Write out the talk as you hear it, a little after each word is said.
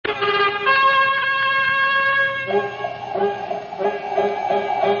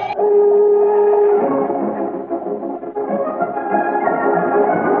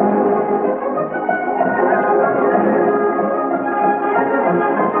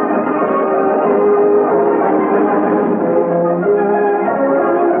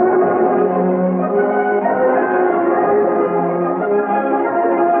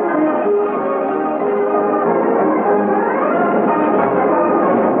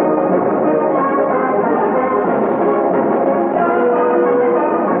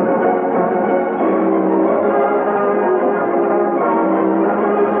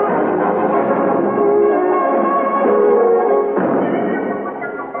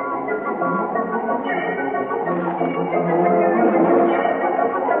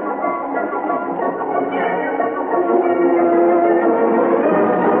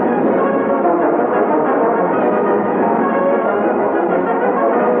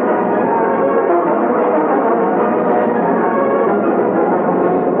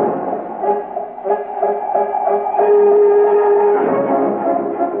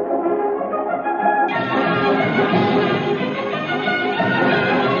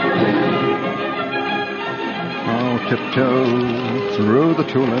tiptoe through the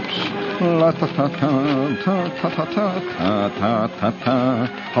tulips. La ta ta ta ta ta ta ta ta ta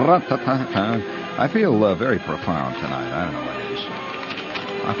ta ra ta ta ta. I feel very profound tonight. I don't know what it is.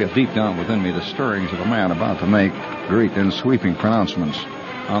 I feel deep down within me the stirrings of a man about to make great and sweeping pronouncements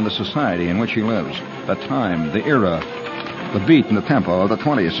on the society in which he lives, the time, the era, the beat and the tempo of the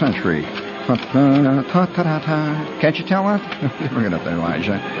 20th century. Can't you tell that? Bring it up there,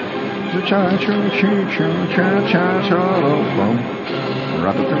 Elijah.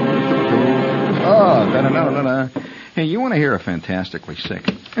 Hey, you want to hear a fantastically sick?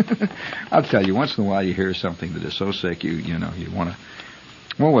 I'll tell you, once in a while you hear something that is so sick, you want to...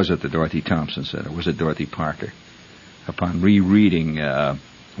 What was it that Dorothy Thompson said? Or was it Dorothy Parker? Upon rereading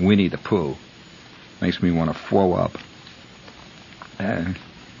Winnie the Pooh, makes me want to throw up.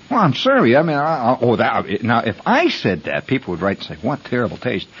 Well, I'm sorry. I mean, now, if I said that, people would write and say, what terrible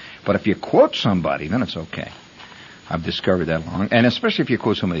taste. But if you quote somebody, then it's okay. I've discovered that long. And especially if you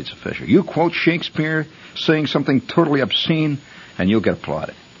quote somebody that's official. You quote Shakespeare saying something totally obscene, and you'll get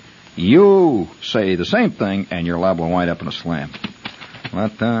applauded. You say the same thing, and you're liable to wind up in a slam.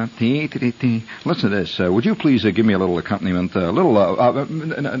 Listen to this. Would you please give me a little accompaniment, give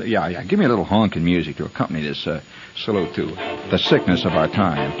me a little honking music to accompany this salute to the sickness of our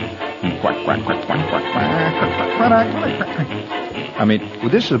time. I mean, well,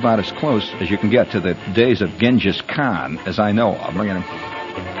 this is about as close as you can get to the days of Genghis Khan as I know of. Look at him.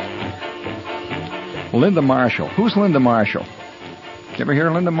 Linda Marshall. Who's Linda Marshall? You ever hear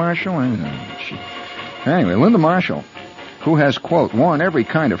of Linda Marshall? Anyway, Linda Marshall, who has, quote, worn every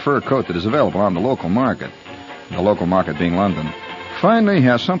kind of fur coat that is available on the local market being London, finally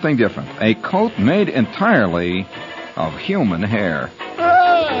has something different. A coat made entirely of human hair.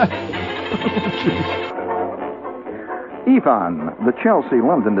 Ivan, the Chelsea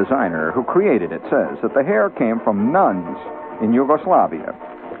London designer who created it, says that the hair came from nuns in Yugoslavia.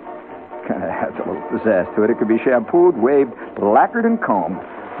 Kind of has a little pizzazz to it. It could be shampooed, waved, lacquered, and combed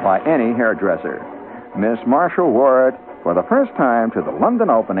by any hairdresser. Miss Marshall wore it for the first time to the London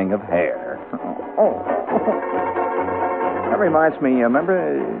opening of Hair. That reminds me,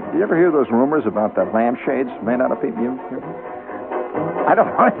 remember, do you ever hear those rumors about the lampshades made out of people? I don't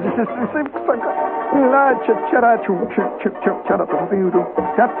know. It's just like... Yeah,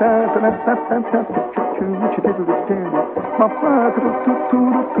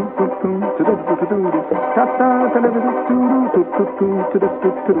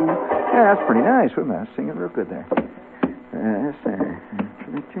 that's pretty nice, wasn't it? Singing real good there.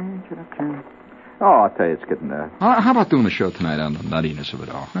 Oh, I'll tell you, it's getting... How about doing a show tonight on the nuttiness of it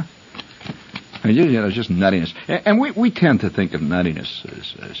all, huh? I mean, just nuttiness. And we tend to think of nuttiness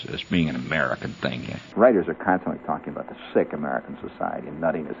as being an American thing. Yeah? Writers are constantly talking about the sick American society and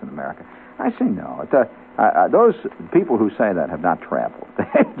nuttiness in America. I say no. Those people who say that have not traveled.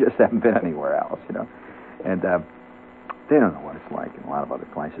 They just haven't been anywhere else, And they don't know what it's like in a lot of other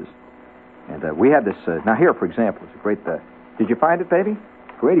places. And we had this... now here, for example, is a great... did you find it, baby?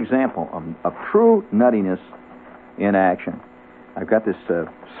 Great example of true nuttiness in action. I've got this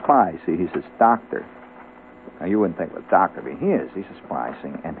spy. See, he's this doctor. Now, you wouldn't think of a doctor, but he is. He's a spy,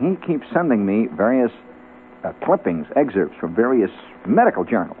 see. And he keeps sending me various clippings, excerpts from various medical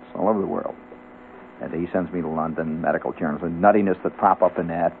journals all over the world. And he sends me to London medical journals and nuttiness that pop up in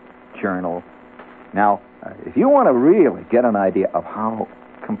that journal. Now, if you want to really get an idea of how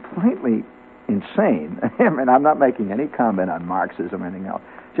completely insane, I mean, I'm not making any comment on Marxism or anything else,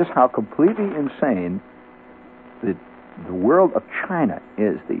 just how completely insane the world of China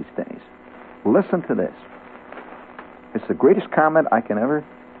is these days. Listen to this. It's the greatest comment I can ever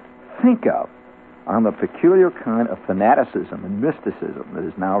think of on the peculiar kind of fanaticism and mysticism that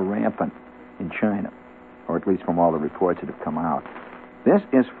is now rampant in China, or at least from all the reports that have come out. This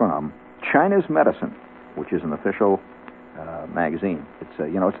is from China's Medicine, which is an official magazine. It's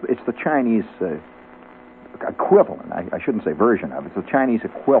it's the Chinese equivalent. I shouldn't say version of it. It's the Chinese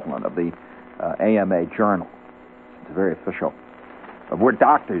equivalent of the AMA Journal. It's very official. Where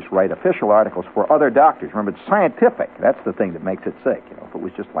doctors write official articles for other doctors. Remember, it's scientific. That's the thing that makes it sick. If it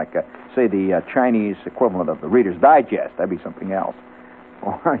was just like, say, the Chinese equivalent of the Reader's Digest, that'd be something else.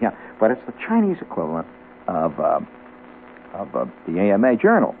 But it's the Chinese equivalent of the AMA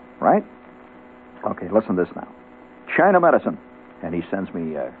Journal, right? Okay, listen to this now. China Medicine. And he sends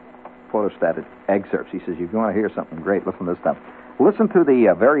me photostated excerpts. He says, if you want to hear something great, listen to this stuff. Listen to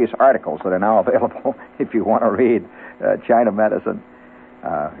the various articles that are now available if you want to read China Medicine.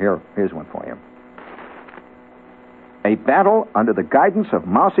 Here's one for you. A battle under the guidance of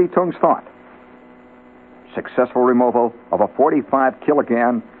Mao Zedong's thought. Successful removal of a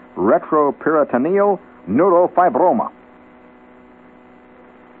 45-kilogram retroperitoneal neurofibroma.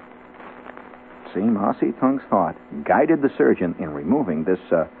 See, Mao Zedong's thought guided the surgeon in removing this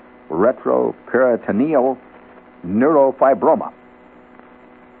retroperitoneal neurofibroma.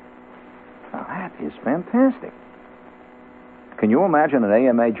 Now, that is fantastic. Can you imagine an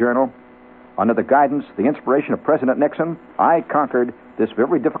AMA journal? Under the guidance, the inspiration of President Nixon, I conquered this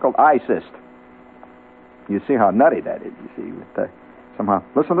very difficult eye cyst. You see how nutty that is, you see. Somehow,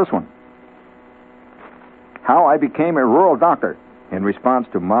 listen to this one. How I became a rural doctor in response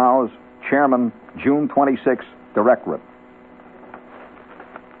to Mao's Chairman June 26 directorate.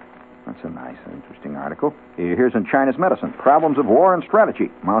 That's a nice, interesting article. Here's in China's Medicine, Problems of War and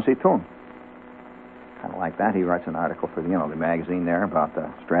Strategy, Mao Zedong. Kind of like that. He writes an article for, the magazine there about the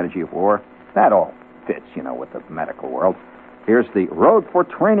strategy of war. That all fits, with the medical world. Here's the Road for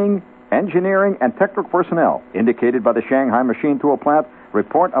Training, Engineering, and Technical Personnel, indicated by the Shanghai Machine Tool Plant,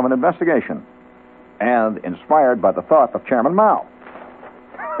 report of an investigation, and inspired by the thought of Chairman Mao.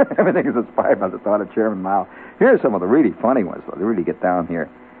 Everything is inspired by the thought of Chairman Mao. Here's some of the really funny ones. They really get down here.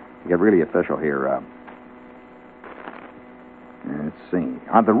 They get really official here. Let's see.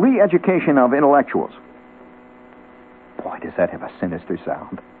 On the re-education of intellectuals. Boy, does that have a sinister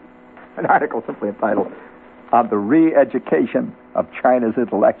sound. An article simply entitled, On the Re-Education of China's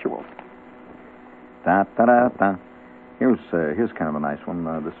Intellectuals. Da-da-da-da. Here's kind of a nice one.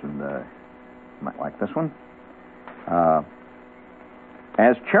 This one, you might like this one.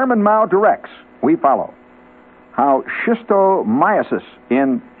 As Chairman Mao directs, we follow how schistomiasis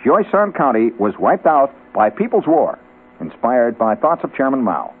in Joseon County was wiped out by People's War, inspired by thoughts of Chairman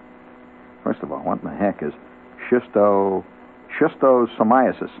Mao. First of all, what in the heck is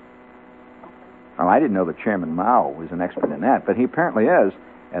schistosomiasis? Well, I didn't know that Chairman Mao was an expert in that, but he apparently is,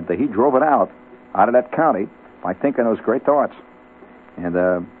 and that he drove it out of that county by thinking those great thoughts. And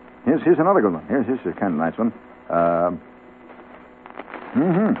here's another good one. Here's a kind of nice one.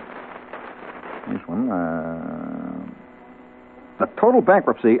 Here's one. The total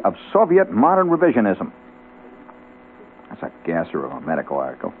bankruptcy of Soviet modern revisionism. That's a gasser of a medical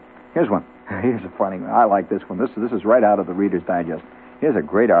article. Here's one. Here's a funny one. I like this one. This is right out of the Reader's Digest. Here's a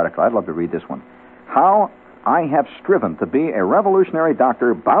great article. I'd love to read this one. How I have striven to be a revolutionary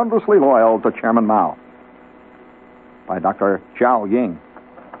doctor boundlessly loyal to Chairman Mao. By Dr. Zhao Ying.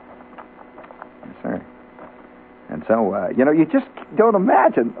 Yes, sir. And so, you just don't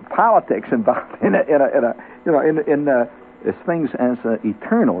imagine politics involved in things as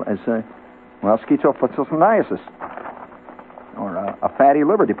eternal as, schizophresis, or a fatty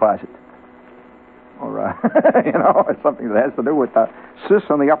liver deposit, or something that has to do with cysts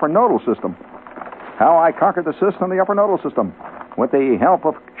on the upper nodal system. How I conquered the cysts on the upper nodal system with the help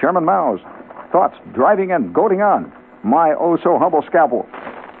of Chairman Mao's thoughts driving and goading on my oh-so-humble scalpel.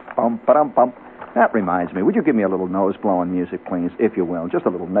 Bum-ba-dum-bum. That reminds me. Would you give me a little nose-blowing music, please, if you will? Just a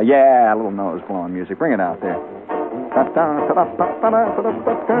little nose-blowing music. Bring it out there.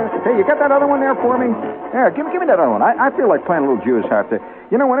 Hey, you got that other one there for me? Yeah, give me that other one. I feel like playing a little Jewish harp there.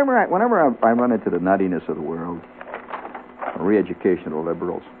 Whenever I run into the nuttiness of the world, the re-education of the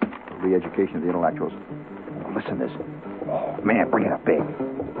liberals, the re-education of the intellectuals, listen to this. Oh, man, bring it up big.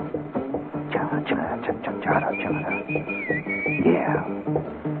 Yeah.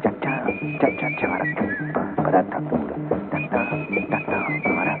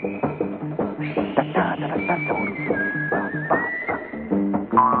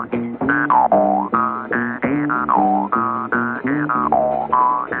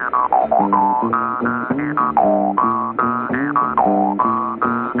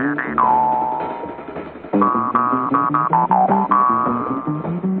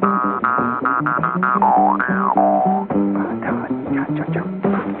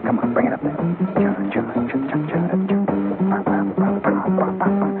 Come on, bring it up there.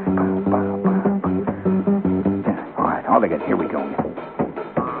 All right, all together. Here we go.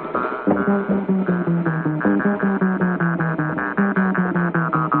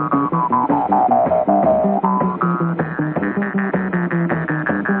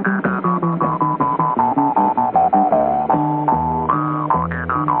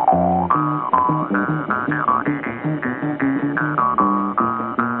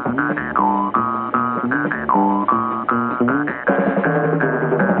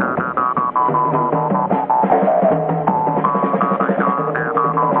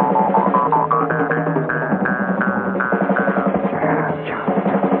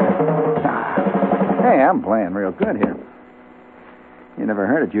 I'm playing real good here. You never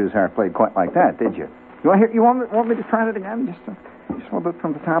heard a Jew's harp played quite like that, did you? You want me to try it again? Just a little bit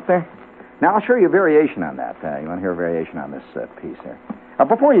from the top there? Now, I'll show you a variation on that. You want to hear a variation on this piece here?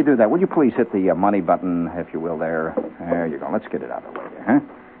 Before you do that, would you please hit the money button, if you will, there? There you go. Let's get it out of the way there, huh?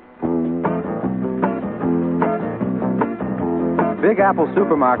 Big Apple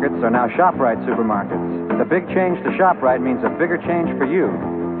supermarkets are now ShopRite supermarkets. The big change to ShopRite means a bigger change for you.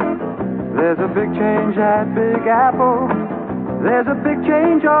 There's a big change at Big Apple. There's a big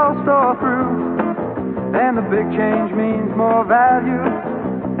change all store through. And the big change means more value.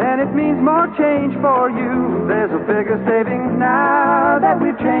 And it means more change for you. There's a bigger savings now that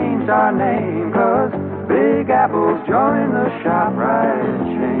we've changed our name. 'Cause Big Apple's joined the ShopRite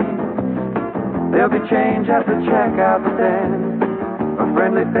chain. There'll be change at the checkout stand. A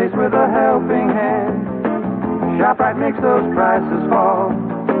friendly face with a helping hand. ShopRite makes those prices fall.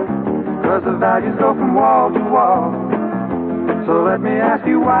 'Cause the values go from wall to wall. So let me ask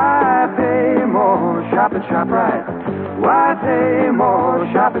you, why pay more? Shop at ShopRite. Why pay more?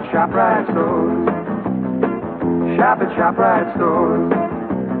 Shop at ShopRite stores. Shop at ShopRite stores.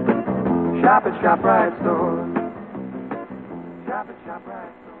 Shop at ShopRite stores. Shop at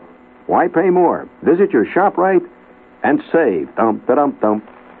ShopRite stores. Why pay more? Visit your ShopRite and save. Thump-da-dum-thump.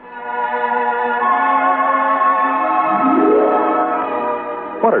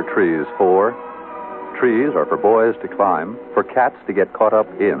 What are trees for? Trees are for boys to climb, for cats to get caught up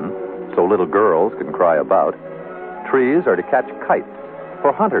in, so little girls can cry about. Trees are to catch kites,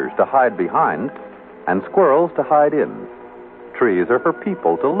 for hunters to hide behind, and squirrels to hide in. Trees are for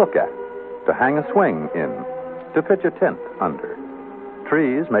people to look at, to hang a swing in, to pitch a tent under.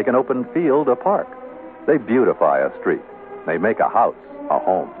 Trees make an open field a park. They beautify a street. They make a house a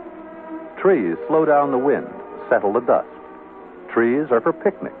home. Trees slow down the wind, settle the dust. Trees are for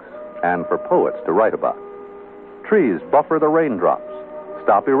picnics and for poets to write about. Trees buffer the raindrops,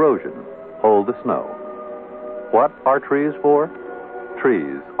 stop erosion, hold the snow. What are trees for?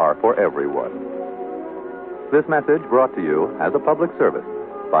 Trees are for everyone. This message brought to you as a public service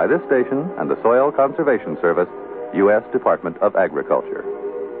by this station and the Soil Conservation Service, U.S. Department of Agriculture.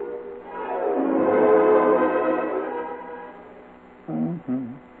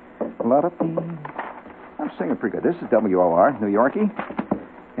 I'm singing pretty good. This is WOR, New Yorkie.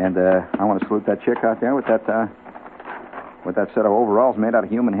 And I want to salute that chick out there with that set of overalls made out of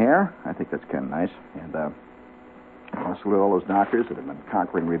human hair. I think that's kind of nice. And I want to salute all those doctors that have been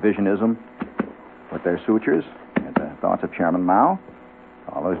conquering revisionism with their sutures and the thoughts of Chairman Mao.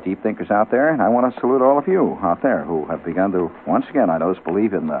 All those deep thinkers out there. And I want to salute all of you out there who have begun to, once again, I notice,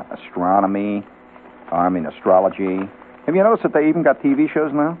 believe in astrology. Have you noticed that they even got TV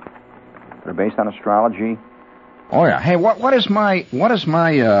shows now? They're based on astrology. Oh yeah. Hey, what is my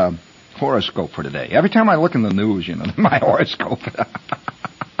horoscope for today? Every time I look in the news, my horoscope,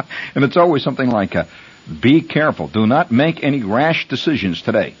 and it's always something like, "Be careful. Do not make any rash decisions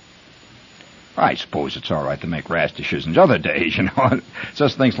today." I suppose it's all right to make rash decisions other days. It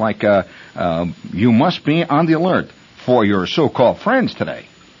says things like, "You must be on the alert for your so-called friends today."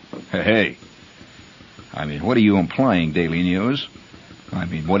 Hey. I mean, what are you implying, Daily News? I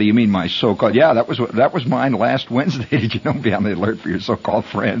mean, what do you mean, my so-called? Yeah, that was mine last Wednesday. Did you know, be on the alert for your so-called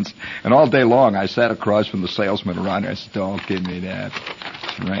friends? And all day long, I sat across from the salesman around there. I said, "Don't give me that,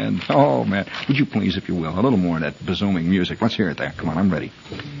 friend." Oh man, would you please, if you will, a little more of that bazooming music? Let's hear it there. Come on, I'm ready.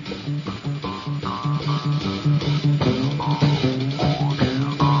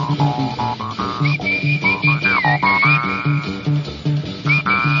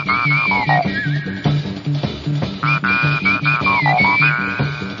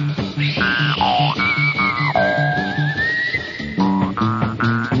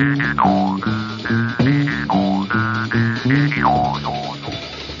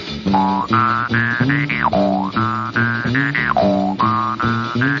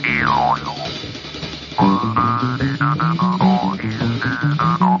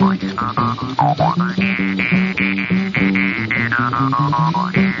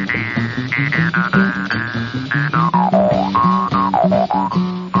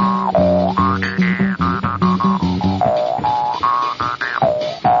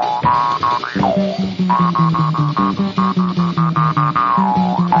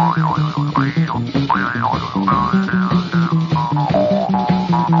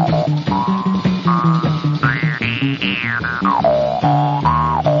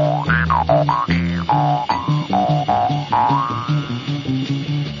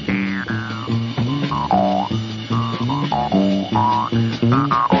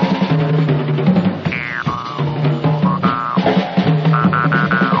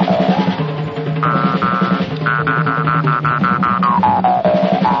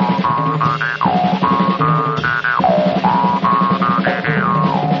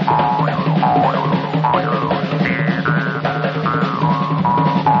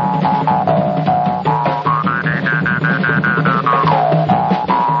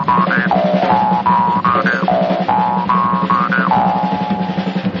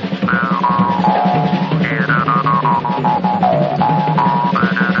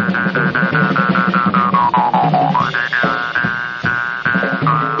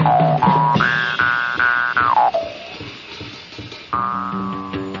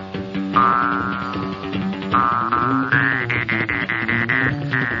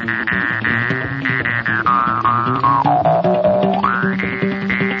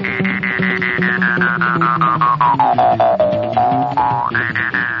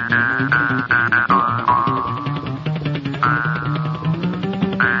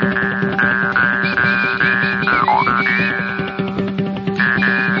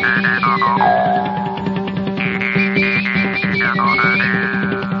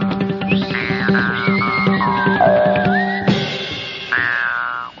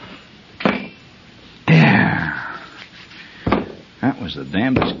 was the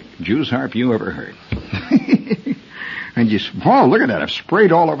damnedest Jew's harp you ever heard. And look at that. I've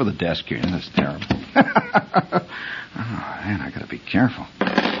sprayed all over the desk here. That's terrible. Oh, man, I got to be careful.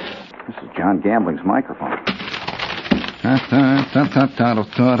 This is John Gambling's microphone. Hey,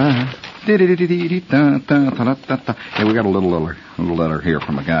 we got a little letter here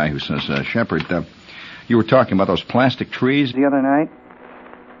from a guy who says, Shepard, you were talking about those plastic trees the other night?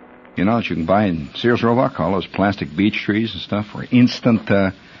 You know that you can buy in Sears Roebuck, all those plastic beech trees and stuff for instant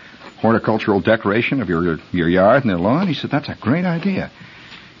horticultural decoration of your yard and their lawn? He said, that's a great idea.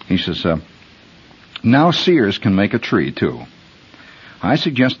 He says, now Sears can make a tree, too. I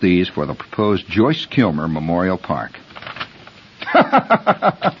suggest these for the proposed Joyce Kilmer Memorial Park.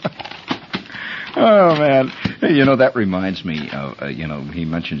 Oh, man. Hey, you know, that reminds me of, he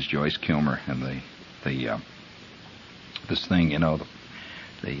mentions Joyce Kilmer and this thing,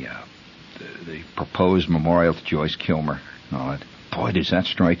 the proposed memorial to Joyce Kilmer. Oh, boy, does that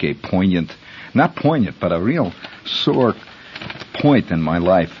strike a not poignant, but a real sore point in my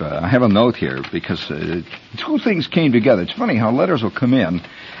life. I have a note here because two things came together. It's funny how letters will come in,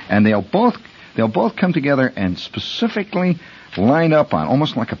 and they'll both come together and specifically line up on,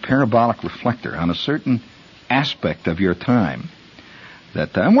 almost like a parabolic reflector, on a certain aspect of your time.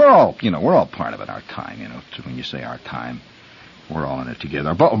 And we're all part of it, our time, when you say our time. We're all in it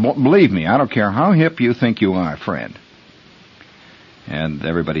together. But believe me, I don't care how hip you think you are, friend. And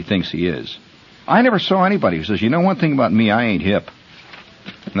everybody thinks he is. I never saw anybody who says, one thing about me, I ain't hip.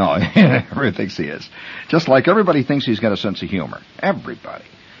 No, everybody thinks he is. Just like everybody thinks he's got a sense of humor. Everybody.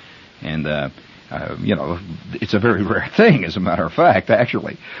 And, it's a very rare thing, as a matter of fact,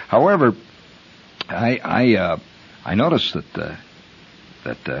 actually. However, I noticed that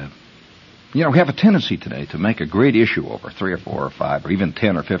we have a tendency today to make a great issue over 3 or 4 or 5 or even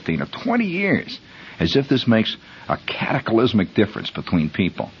 10 or 15 or 20 years, as if this makes a cataclysmic difference between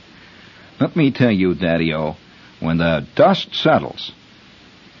people. Let me tell you, Daddy-O, when the dust settles,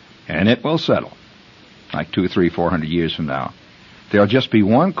 and it will settle, like 200, 300, 400 years from now, there'll just be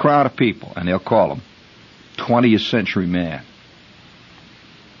one crowd of people, and they'll call them 20th century man.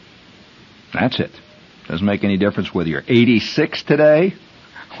 That's it. Doesn't make any difference whether you're 86 today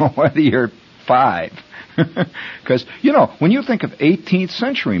or whether you're 5. Because, when you think of 18th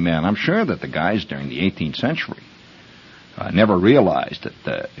century man, I'm sure that the guys during the 18th century never realized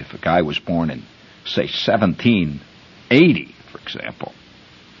that if a guy was born in, say, 1780, for example,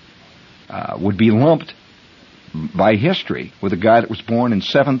 would be lumped by history with a guy that was born in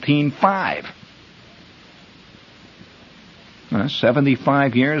 1705.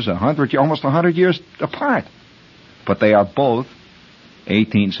 75 years, 100, almost 100 years apart. But they are both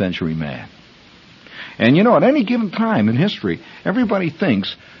 18th century man. And at any given time in history, everybody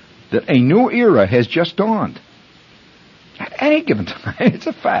thinks that a new era has just dawned. At any given time, it's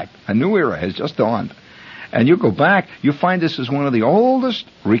a fact. A new era has just dawned. And you go back, you find this is one of the oldest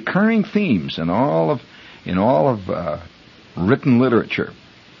recurring themes in all of written literature.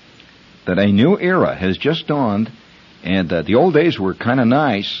 That a new era has just dawned, and the old days were kind of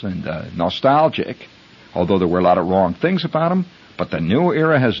nice and nostalgic, although there were a lot of wrong things about them. But the new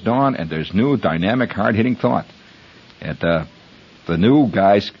era has dawned, and there's new, dynamic, hard-hitting thought. And the new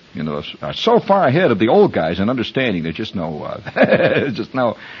guys, are so far ahead of the old guys in understanding. There's just no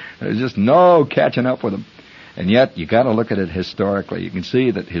catching up with them. And yet, you got to look at it historically. You can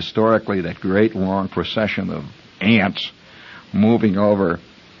see that historically, that great long procession of ants moving over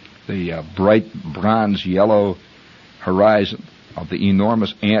the bright bronze yellow horizon of the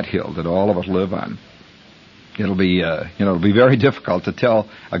enormous anthill that all of us live on. It'll be very difficult to tell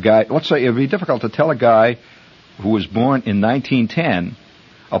a guy, let's say it'll be difficult to tell a guy who was born in 1910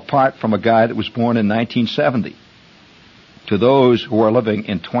 apart from a guy that was born in 1970 to those who are living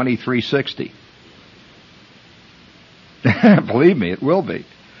in 2360. Believe me, it will be.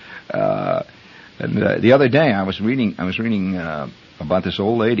 The other day I was reading about this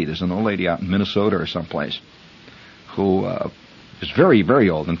old lady. There's an old lady out in Minnesota or someplace who is very, very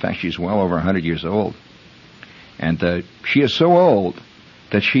old. In fact, she's well over 100 years old. And she is so old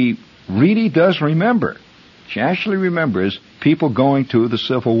that she really does remember. She actually remembers people going to the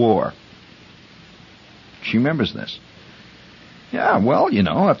Civil War. She remembers this. Yeah, well,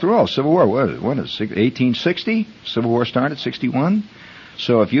 after all, Civil War, what is it, 1860? Civil War started, 61?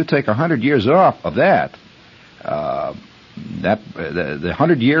 So if you take 100 years off of that, the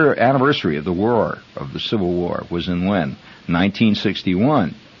 100-year anniversary of the war, of the Civil War, was in when?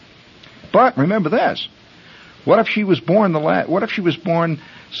 1961. But remember this. What if she was born,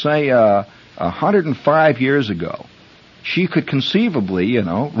 say, 105 years ago? She could conceivably,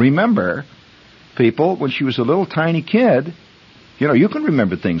 remember people when she was a little tiny kid You know, you can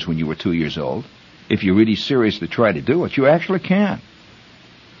remember things when you were 2 years old. If you really seriously try to do it, you actually can.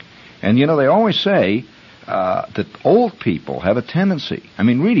 And, you know, they always say that old people have a tendency,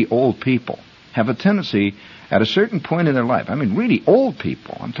 really old people, have a tendency at a certain point in their life. Really old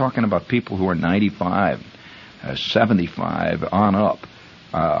people. I'm talking about people who are 95, 75 on up.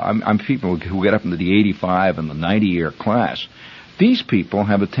 I'm people who get up into the 85 and the 90-year class. These people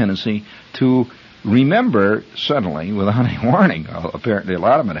have a tendency to remember suddenly, without any warning, apparently a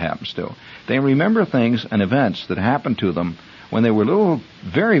lot of them it happens to. They remember things and events that happened to them when they were little,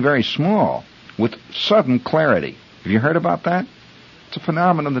 very, very small, with sudden clarity. Have you heard about that? It's a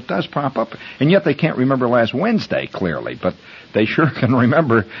phenomenon that does pop up. And yet they can't remember last Wednesday clearly, but they sure can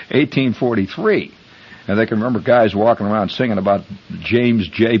remember 1843. And they can remember guys walking around singing about James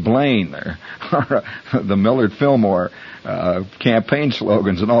J. Blaine or the Millard Fillmore campaign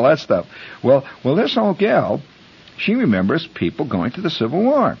slogans and all that stuff. Well, this old gal, she remembers people going to the Civil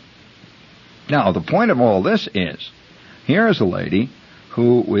War. Now, the point of all this is, here is a lady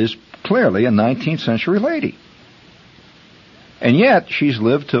who is clearly a 19th century lady. And yet, she's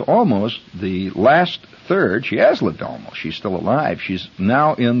lived to almost the last third. She has lived almost. She's still alive. She's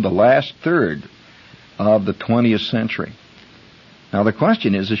now in the last third of the 20th century. Now, the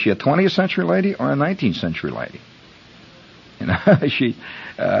question is she a 20th century lady or a 19th century lady? You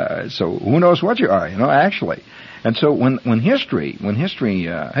know, so who knows what you are, actually. And so when history,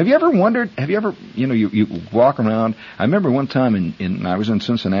 have you ever wondered, you walk around. I remember one time I was in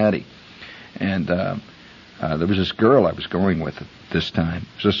Cincinnati, and there was this girl I was going with at this time.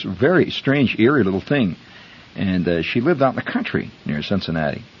 It was this very strange, eerie little thing. And she lived out in the country near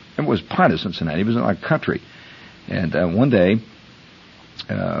Cincinnati. It was part of Cincinnati. It was in our country. And one day,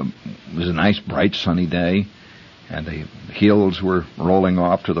 it was a nice, bright, sunny day, and the hills were rolling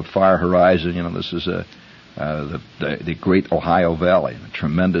off to the far horizon. This is the great Ohio Valley, a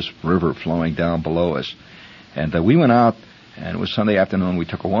tremendous river flowing down below us. And we went out, and it was Sunday afternoon. We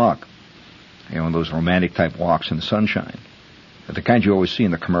took a walk. One of those romantic-type walks in the sunshine. The kind you always see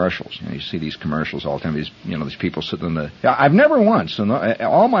in the commercials. You see these commercials all the time. These people sitting in the... I've never once, in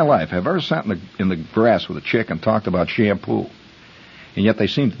all my life, have ever sat in the grass with a chick and talked about shampoo. And yet they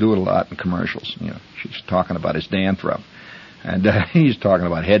seem to do it a lot in commercials. She's talking about his dandruff. And he's talking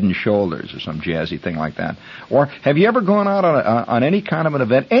about Head and Shoulders or some jazzy thing like that. Or have you ever gone out on any kind of an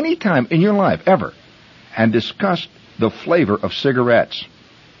event, any time in your life, ever, and discussed the flavor of cigarettes?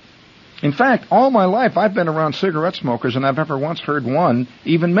 In fact, all my life I've been around cigarette smokers, and I've never once heard one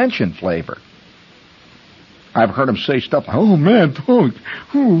even mention flavor. I've heard them say stuff like, "Oh man,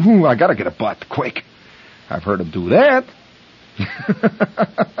 I gotta get a butt quick." I've heard them do that.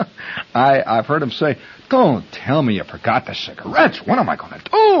 I've heard them say, "Don't tell me you forgot the cigarettes. What am I going to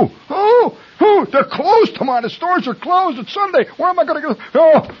do? Oh, they're closed tomorrow. The stores are closed. It's Sunday. Where am I going to go?"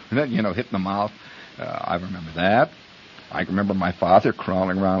 Oh, and then hitting the mouth. I remember that. I remember my father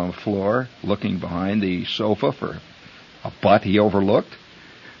crawling around on the floor, looking behind the sofa for a butt he overlooked.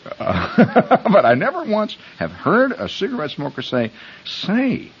 But I never once have heard a cigarette smoker say,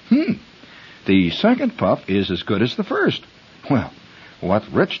 the second puff is as good as the first. Well, what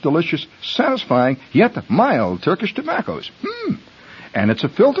rich, delicious, satisfying, yet mild Turkish tobaccos. And it's a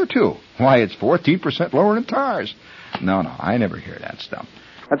filter, too. Why, it's 14% lower than tars. No, I never hear that stuff.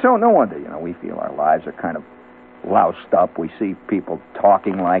 And so no wonder, we feel our lives are kind of loused up. We see people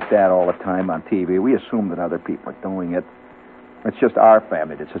talking like that all the time on TV. We assume that other people are doing it. It's just our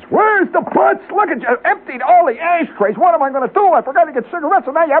family that says, "Where's the butts? Look at you, emptied all the ashtrays. What am I going to do? I forgot to get cigarettes,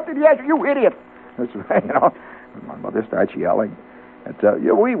 and now you emptied the ashtray. You idiot!" That's right, My mother starts yelling.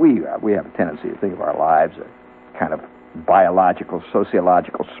 We have a tendency to think of our lives as kind of biological,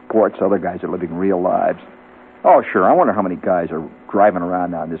 sociological sports. Other guys are living real lives. Oh, sure. I wonder how many guys are driving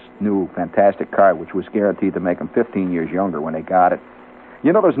around on this new fantastic car, which was guaranteed to make them 15 years younger when they got it.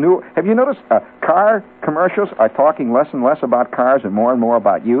 Have you noticed car commercials are talking less and less about cars and more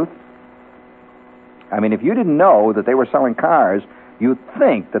about youth? If you didn't know that they were selling cars, you'd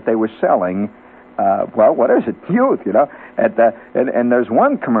think that they were selling, what is it? Youth, And there's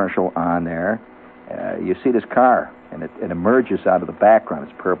one commercial on there. You see this car, and it emerges out of the background.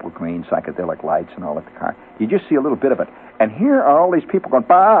 It's purple, green, psychedelic lights and all at the car. You just see a little bit of it. And here are all these people going,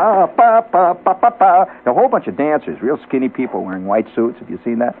 ba, ba, ba, ba, ba, ba. A whole bunch of dancers, real skinny people wearing white suits. Have you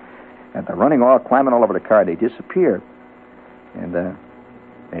seen that? And they're climbing all over the car. They disappear. And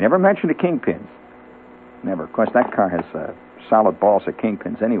they never mention the kingpins. Never. Of course, that car has solid balls of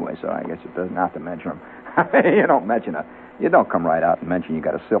kingpins anyway, so I guess it doesn't have to mention them. You don't come right out and mention you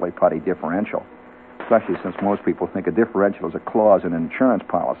got a silly putty differential. Especially since most people think a differential is a clause in an insurance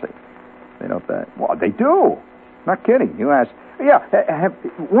policy. They don't. Well, they do. Not kidding. You ask. Yeah,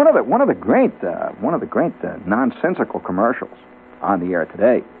 one of the great nonsensical commercials on the air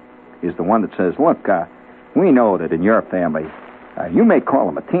today is the one that says, "Look, we know that in your family, you may call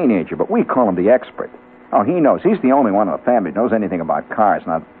him a teenager, but we call him the expert. Oh, he knows. He's the only one in the family that knows anything about cars.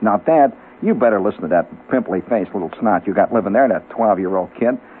 Now, Dad, you better listen to that pimply-faced little snot you got living there, that 12-year-old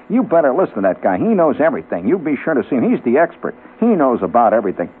kid. You better listen to that guy. He knows everything. You be sure to see him. He's the expert. He knows about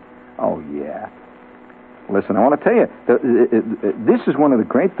everything." Oh, yeah. Listen, I want to tell you, this is one of the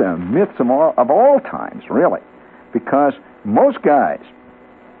great myths of all times, really, because most guys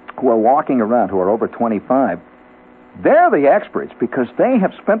who are walking around who are over 25, they're the experts because they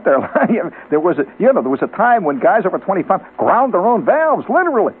have spent their life. There was a time when guys over 25 ground their own valves,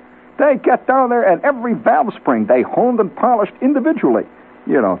 literally. They get down there and every valve spring they honed and polished individually.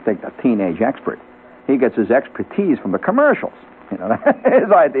 You don't think the teenage expert. He gets his expertise from the commercials.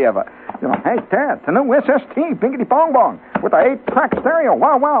 His idea of hey, Dad, the new SST, Bingity Bong Bong, with the 8-track stereo,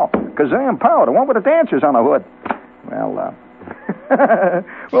 wow, Kazam Power, the one with the dancers on the hood. Well,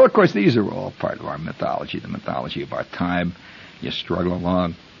 well, of course, these are all part of our mythology, the mythology of our time. You struggle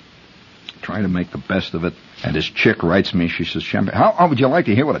along, trying to make the best of it. And this chick writes me, she says, "Shemp, how would you like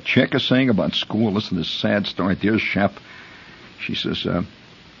to hear what a chick is saying about school? Listen to this sad story. Dear Shep," she says,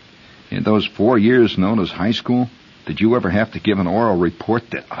 "in those 4 years known as high school, did you ever have to give an oral report?"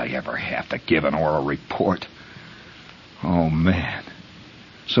 Did I ever have to give an oral report? Oh, man.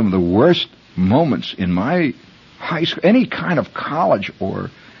 Some of the worst moments in my high school, any kind of college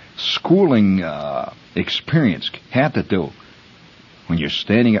or schooling experience had to do when you're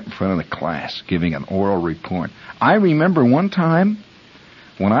standing up in front of the class giving an oral report. I remember one time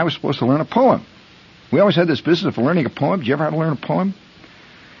when I was supposed to learn a poem. We always had this business of learning a poem. Did you ever have to learn a poem?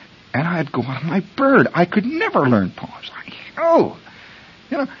 And I'd go on my bird. I could never learn poems.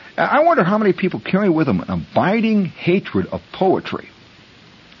 I wonder how many people carry with them an abiding hatred of poetry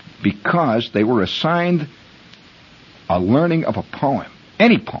because they were assigned a learning of a poem,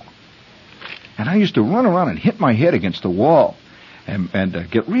 any poem. And I used to run around and hit my head against the wall and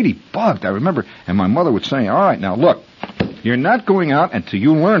get really bugged. I remember, and my mother would say, "All right, now look, you're not going out until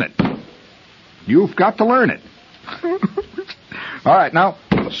you learn it. You've got to learn it." All right, now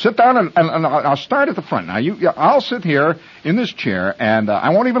sit down and I'll start at the front. Now I'll sit here in this chair and I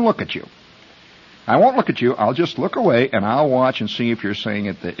won't even look at you. I won't look at you. I'll just look away and I'll watch and see if you're saying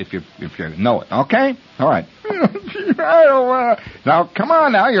it, if you know it. Okay? All right. Now come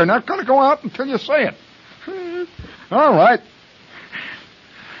on now. You're not going to go out until you say it. All right.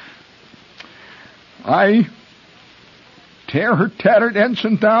 I tear her tattered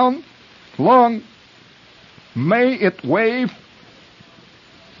ensign down. Long may it wave.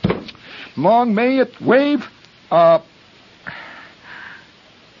 Long may it wave. Now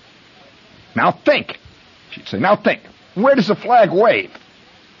think. She'd say, "Now think. Where does the flag wave?"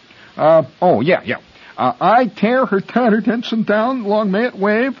 I tear her tattered ensign down. Long may it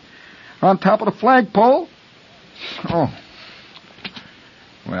wave. On top of the flagpole. Oh.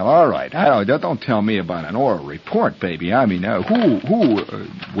 Well, all right. Don't tell me about an oral report, baby. I mean, who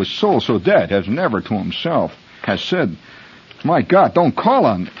was soul so dead has never to himself has said, "My God, don't call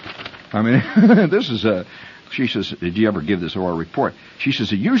on me." I mean, this is she says, "Did you ever give this oral report?" She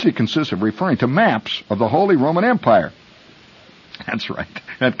says, "It usually consists of referring to maps of the Holy Roman Empire." That's right.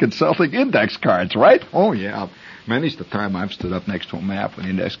 And consulting index cards, right? Oh, yeah. Many's the time I've stood up next to a map with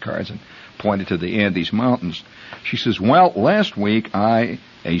index cards and pointed to the Andes Mountains. She says, "Well, last week a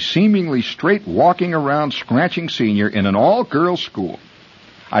seemingly straight walking around scratching senior in an all-girls school,"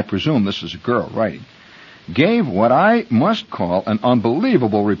 I presume this is a girl writing, "gave what I must call an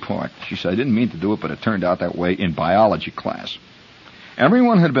unbelievable report." She said, "I didn't mean to do it, but it turned out that way in biology class.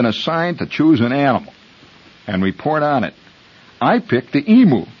 Everyone had been assigned to choose an animal and report on it. I picked the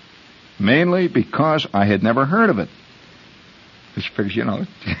emu, mainly because I had never heard of it." She figures,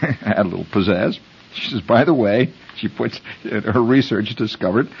 had a little pizzazz. She says, "By the way," she puts her research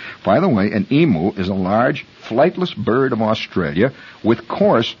discovered, "by the way, an emu is a large, flightless bird of Australia with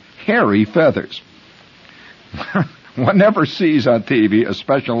coarse, hairy feathers. One never sees on TV a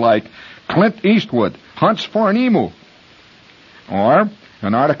special like Clint Eastwood hunts for an emu, or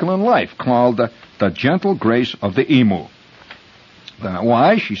an article in Life called The Gentle Grace of the Emu.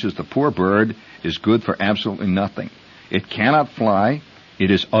 Why?" She says, "The poor bird is good for absolutely nothing. It cannot fly,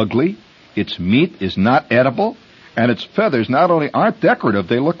 it is ugly, its meat is not edible, and its feathers not only aren't decorative,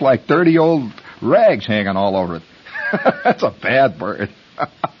 they look like dirty old rags hanging all over it." That's a bad bird.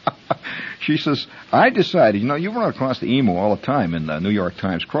 She says, "I decided, you run across the emu all the time in the New York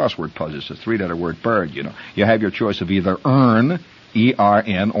Times crossword puzzles. It's a 3-letter word bird, You have your choice of either ERN,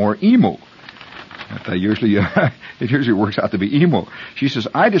 E-R-N, or emu. It usually works out to be emu. She says,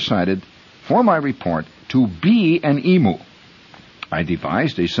 I decided for my report to be an emu. I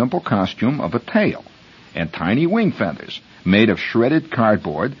devised a simple costume of a tail and tiny wing feathers made of shredded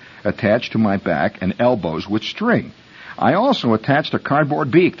cardboard attached to my back and elbows with string. I also attached a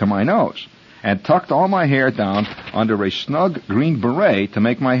cardboard beak to my nose and tucked all my hair down under a snug green beret to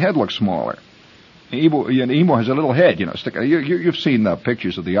make my head look smaller. An emu has a little head, you've seen the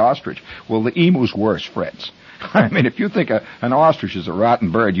pictures of the ostrich. Well, the emu's worse, friends. I mean, if you think an ostrich is a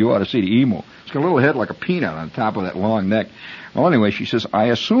rotten bird, you ought to see the emu. It's got a little head like a peanut on top of that long neck. Well, anyway, she says, I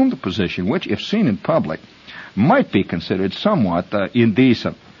assumed a position which, if seen in public, might be considered somewhat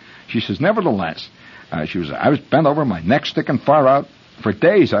indecent. She says, nevertheless, I was bent over, my neck sticking far out. For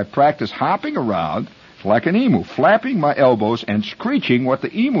days, I practiced hopping around like an emu, flapping my elbows and screeching what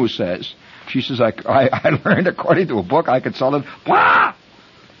the emu says. She says, I learned, according to a book I consulted, blah!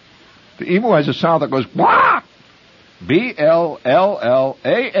 The emu has a sound that goes, blah!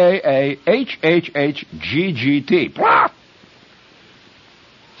 B-L-L-L-A-A-A-H-H-H-G-G-T. Blah!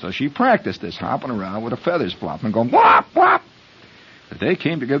 So she practiced this, hopping around with her feathers flopping, going, blah, blah! The day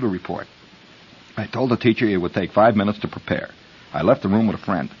came to give the report. I told the teacher it would take 5 minutes to prepare. I left the room with a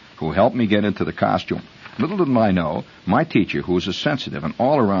friend who helped me get into the costume. Little did I know, my teacher, who was a sensitive and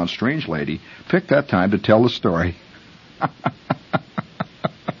all-around strange lady, picked that time to tell the story.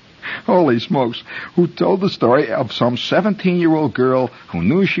 Holy smokes, who told the story of some 17-year-old girl who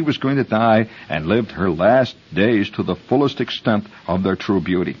knew she was going to die and lived her last days to the fullest extent of their true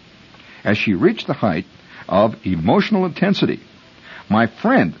beauty. As she reached the height of emotional intensity, my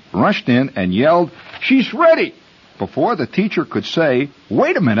friend rushed in and yelled, "She's ready!" Before the teacher could say,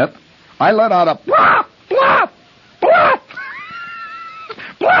 "Wait a minute," I let out a "Blah! Blah! Blah!"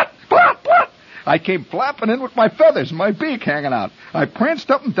 Blah! Blah! Blah! I came flapping in with my feathers and my beak hanging out. I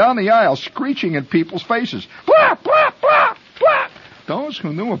pranced up and down the aisle, screeching in people's faces. Blah! Blah! Blah! Blah! Those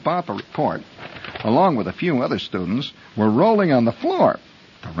who knew about the report, along with a few other students, were rolling on the floor.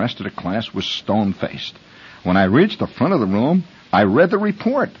 The rest of the class was stone-faced. When I reached the front of the room, I read the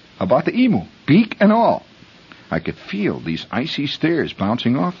report about the emu, beak and all. I could feel these icy stares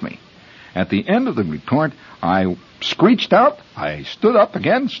bouncing off me. At the end of the report, I screeched out. I stood up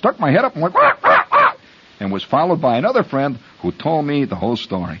again, stuck my head up, and went, "Wah, wah, wah," and was followed by another friend who told me the whole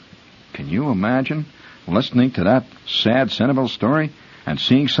story. Can you imagine listening to that sad, sentimental story and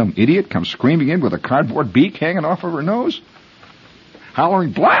seeing some idiot come screaming in with a cardboard beak hanging off of her nose,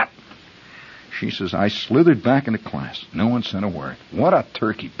 hollering, "Blat!" She says, I slithered back into class. No one said a word. What a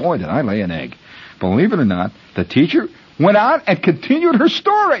turkey. Boy, did I lay an egg. Believe it or not, the teacher went on and continued her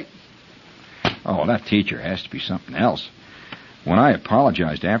story. Oh, that teacher has to be something else. When I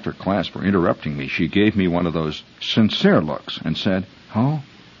apologized after class for interrupting me, she gave me one of those sincere looks and said, "Oh,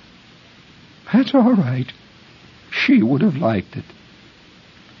 that's all right. She would have liked it."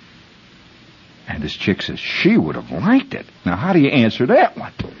 And this chick says, she would have liked it. Now, how do you answer that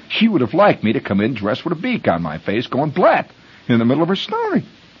one? She would have liked me to come in dressed with a beak on my face going blat in the middle of her story.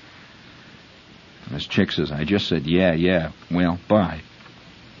 And this chick says, I just said, yeah, well, bye.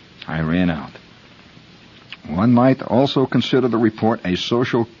 I ran out. One might also consider the report a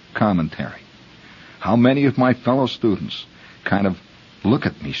social commentary. How many of my fellow students kind of look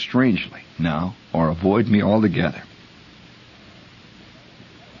at me strangely now or avoid me altogether?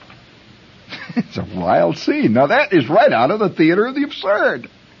 It's a wild scene. Now, that is right out of the theater of the absurd.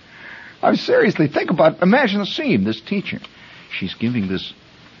 I seriously think about it. Imagine the scene. This teacher, she's giving this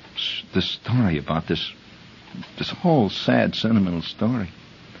story about this whole sad, sentimental story.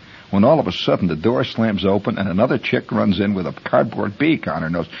 When all of a sudden the door slams open and another chick runs in with a cardboard beak on her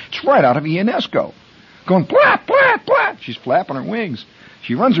nose. It's right out of Ionesco. Going, blah, blah, blah. She's flapping her wings.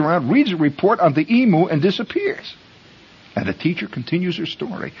 She runs around, reads a report on the emu, and disappears. And the teacher continues her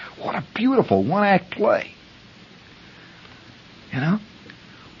story. What a beautiful one-act play. You know?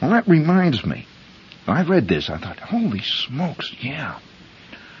 Well, that reminds me. I read this. I thought, holy smokes, yeah.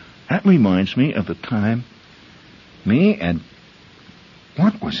 That reminds me of the time me and,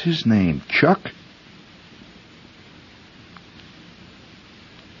 what was his name? Chuck?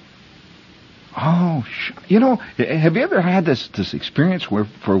 Oh, you know, have you ever had this experience where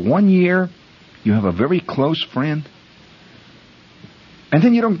for 1 year you have a very close friend? And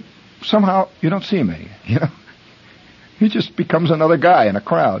then you don't see him again, you know? He just becomes another guy in a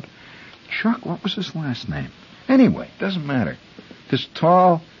crowd. Chuck, what was his last name? Anyway, doesn't matter. This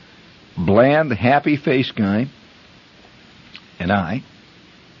tall, bland, happy-faced guy and I,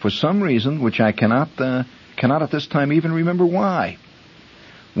 for some reason, which I cannot at this time even remember why,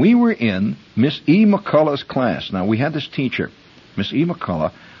 we were in Miss E. McCullough's class. Now, we had this teacher Miss E.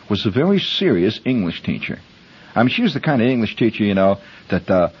 McCullough, was a very serious English teacher. I mean, she was the kind of English teacher, you know,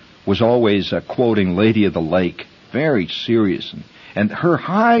 that was always quoting Lady of the Lake. Very serious. And her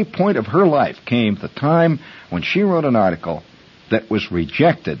high point of her life came the time when she wrote an article that was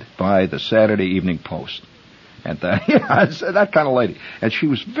rejected by the Saturday Evening Post. And yeah, that kind of lady. And she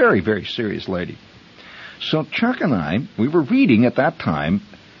was very, very serious lady. So Chuck and I, we were reading at that time,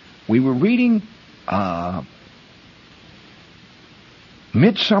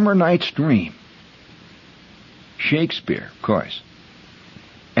 Midsummer Night's Dream. Shakespeare, of course.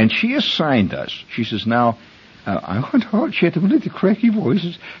 And she assigned us. She says, now, I want all, she had the little cracky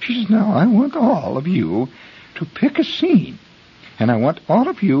voices. She says, now, I want all of you to pick a scene. And I want all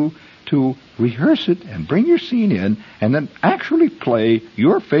of you to rehearse it and bring your scene in and then actually play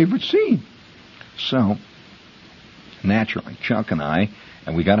your favorite scene. So, naturally, Chuck and I,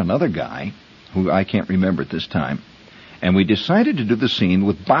 and we got another guy who I can't remember at this time, and we decided to do the scene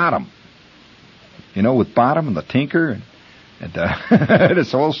with Bottom. You know, with Bottom and the Tinker and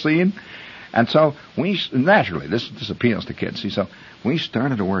this whole scene. And so naturally, this appeals to kids. See, so we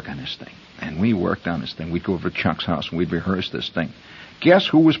started to work on this thing. And we worked on this thing. We'd go over to Chuck's house and we'd rehearse this thing. Guess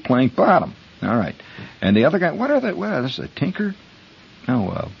who was playing Bottom? All right. And the other guy, what are this a Tinker?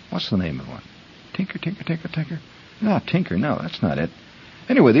 No, what's the name of one? Tinker. No, Tinker, no, that's not it.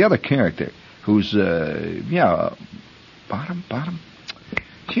 Anyway, the other character who's, Bottom.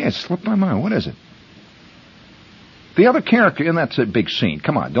 Gee, it slipped my mind. What is it? The other character in that big scene.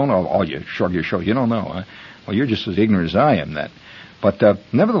 Come on, don't all you shrug your shoulder. You don't know, huh? Well, you're just as ignorant as I am, that. But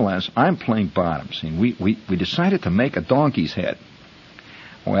nevertheless, I'm playing Bottom. See, we decided to make a donkey's head.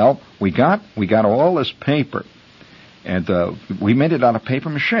 Well, we got all this paper, and we made it out of paper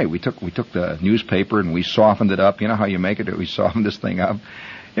mache. We took the newspaper and we softened it up. You know how you make it? We softened this thing up.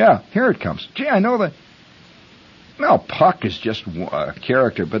 Yeah, here it comes. Gee, I know that. No, Puck is just a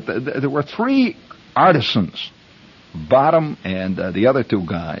character, but there were three artisans. Bottom and the other two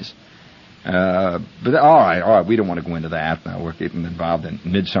guys. But all right, we don't want to go into that. Now we're getting involved in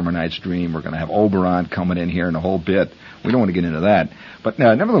Midsummer Night's Dream. We're going to have Oberon coming in here and a whole bit. We don't want to get into that. But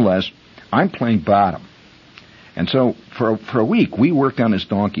nevertheless, I'm playing Bottom. And so for a week, we worked on this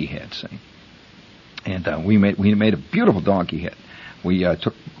donkey head, see. And we made a beautiful donkey head. We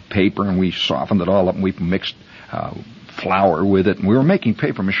took paper and we softened it all up and we mixed flour with it, and we were making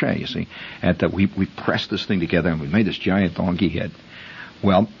paper mache, you see. And we pressed this thing together, and we made this giant donkey head.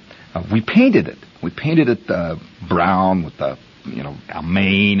 Well, we painted it. We painted it brown with the, a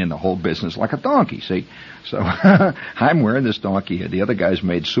mane and the whole business, like a donkey, see. So I'm wearing this donkey head. The other guys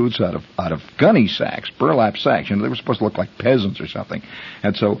made suits out of gunny sacks, burlap sacks. They were supposed to look like peasants or something.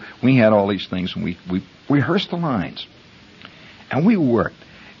 And so we had all these things, and we rehearsed the lines. And we worked.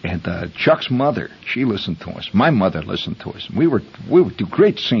 And Chuck's mother, she listened to us. My mother listened to us. We would do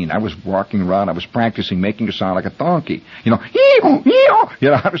great scene. I was walking around. I was practicing making it sound like a donkey. Hee-haw,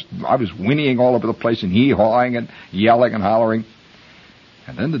 hee-haw. I was whinnying all over the place and hee-hawing and yelling and hollering.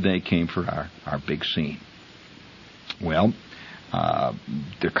 And then the day came for our big scene. Well, a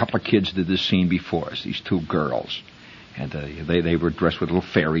couple of kids did this scene before us. These two girls. And they were dressed with little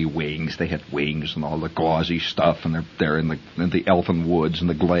fairy wings. They had wings and all the gauzy stuff, and they're in the elfin woods and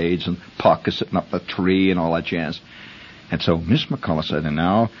the glades, and Puck is sitting up the tree and all that jazz. And so Miss McCullough said, and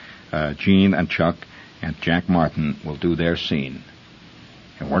now Gene and Chuck and Jack Martin will do their scene.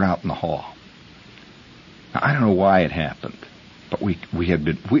 And we're out in the hall. Now, I don't know why it happened, but we're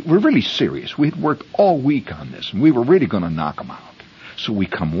really serious. We had worked all week on this, and we were really going to knock them out. So we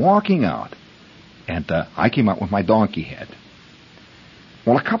come walking out. And I came out with my donkey head.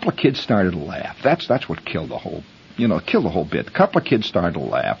 Well, a couple of kids started to laugh. That's what killed the whole bit. A couple of kids started to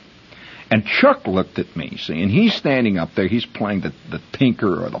laugh. And Chuck looked at me, see, and he's standing up there. He's playing the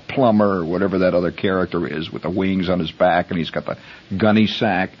tinker or the plumber or whatever that other character is with the wings on his back, and he's got the gunny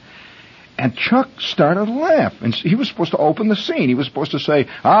sack. And Chuck started to laugh. And he was supposed to open the scene. He was supposed to say,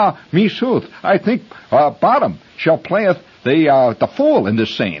 me sooth, I think Bottom shall playeth the fool in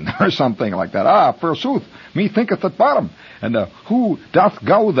this scene, or something like that. Forsooth, me thinketh at Bottom, and who doth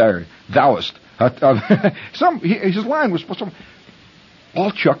go there, thouest? His line was supposed to. All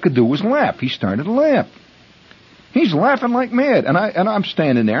Chuck could do was laugh. He started to laugh. He's laughing like mad, and I'm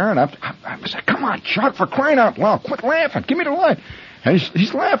standing there, and I said, "Come on, Chuck, for crying out loud, quit laughing, give me the line." And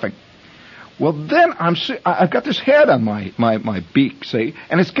he's laughing. Well, then I've got this head on my beak, see,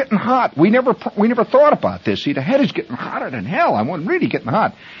 and it's getting hot. We never thought about this. See, the head is getting hotter than hell. I wasn't really getting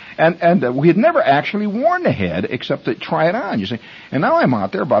hot, and we had never actually worn the head except to try it on. You see, and now I'm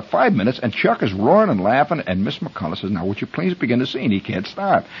out there about 5 minutes, and Chuck is roaring and laughing, and Miss McCullough says, "Now, would you please begin the scene?" He can't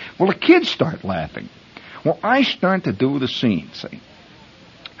stop. Well, the kids start laughing. Well, I start to do the scene, see.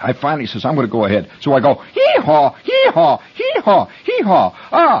 I finally says, I'm going to go ahead. So I go, hee-haw, hee-haw, hee-haw, hee-haw.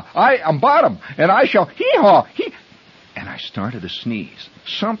 I am bottom, and I shall hee-haw, hee. And I started to sneeze.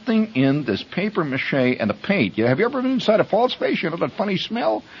 Something in this paper mache and the paint. Have you ever been inside a false face? You know that funny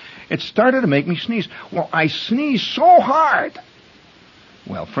smell? It started to make me sneeze. Well, I sneezed so hard.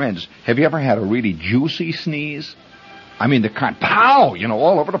 Well, friends, have you ever had a really juicy sneeze? I mean, the kind, pow,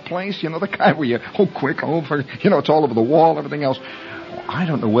 all over the place. The kind where you, quick, it's all over the wall, everything else. Well, I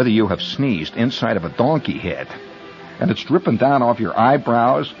don't know whether you have sneezed inside of a donkey head. And it's dripping down off your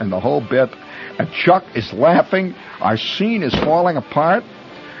eyebrows and the whole bit. And Chuck is laughing. Our scene is falling apart.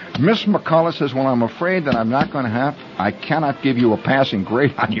 Miss McCullough says, well, I'm afraid that I cannot give you a passing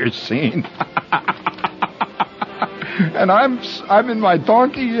grade on your scene. And I'm in my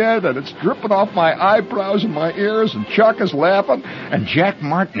donkey head, and it's dripping off my eyebrows and my ears, and Chuck is laughing, and Jack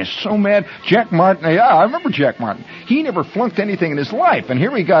Martin is so mad. Jack Martin, yeah, I remember Jack Martin. He never flunked anything in his life, and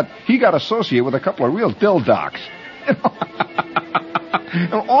here he got associated with a couple of real dildocks.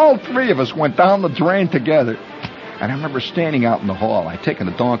 And all three of us went down the drain together. And I remember standing out in the hall. I'd taken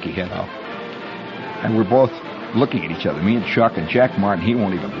the donkey head out. And we're both looking at each other, me and Chuck, and Jack Martin, he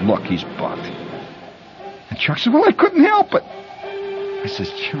won't even look. He's bucked. And Chuck said, well, I couldn't help it. I says,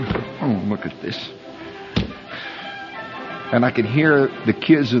 Chuck, oh, look at this. And I could hear the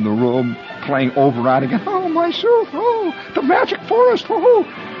kids in the room playing Override again. Oh, my soup. Oh, the magic forest. Oh,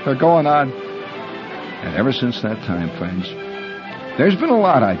 they're going on. And ever since that time, friends, there's been a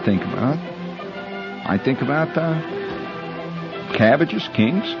lot I think about. I think about cabbages,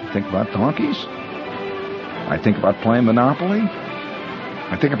 kings. I think about donkeys. I think about playing Monopoly.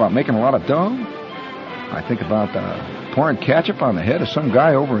 I think about making a lot of dough. I think about pouring ketchup on the head of some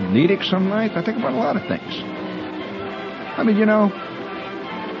guy over in Nedick some night. I think about a lot of things. I mean,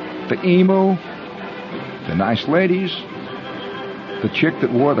 the emu, the nice ladies, the chick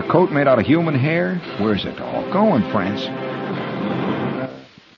that wore the coat made out of human hair. Where's it all going, friends?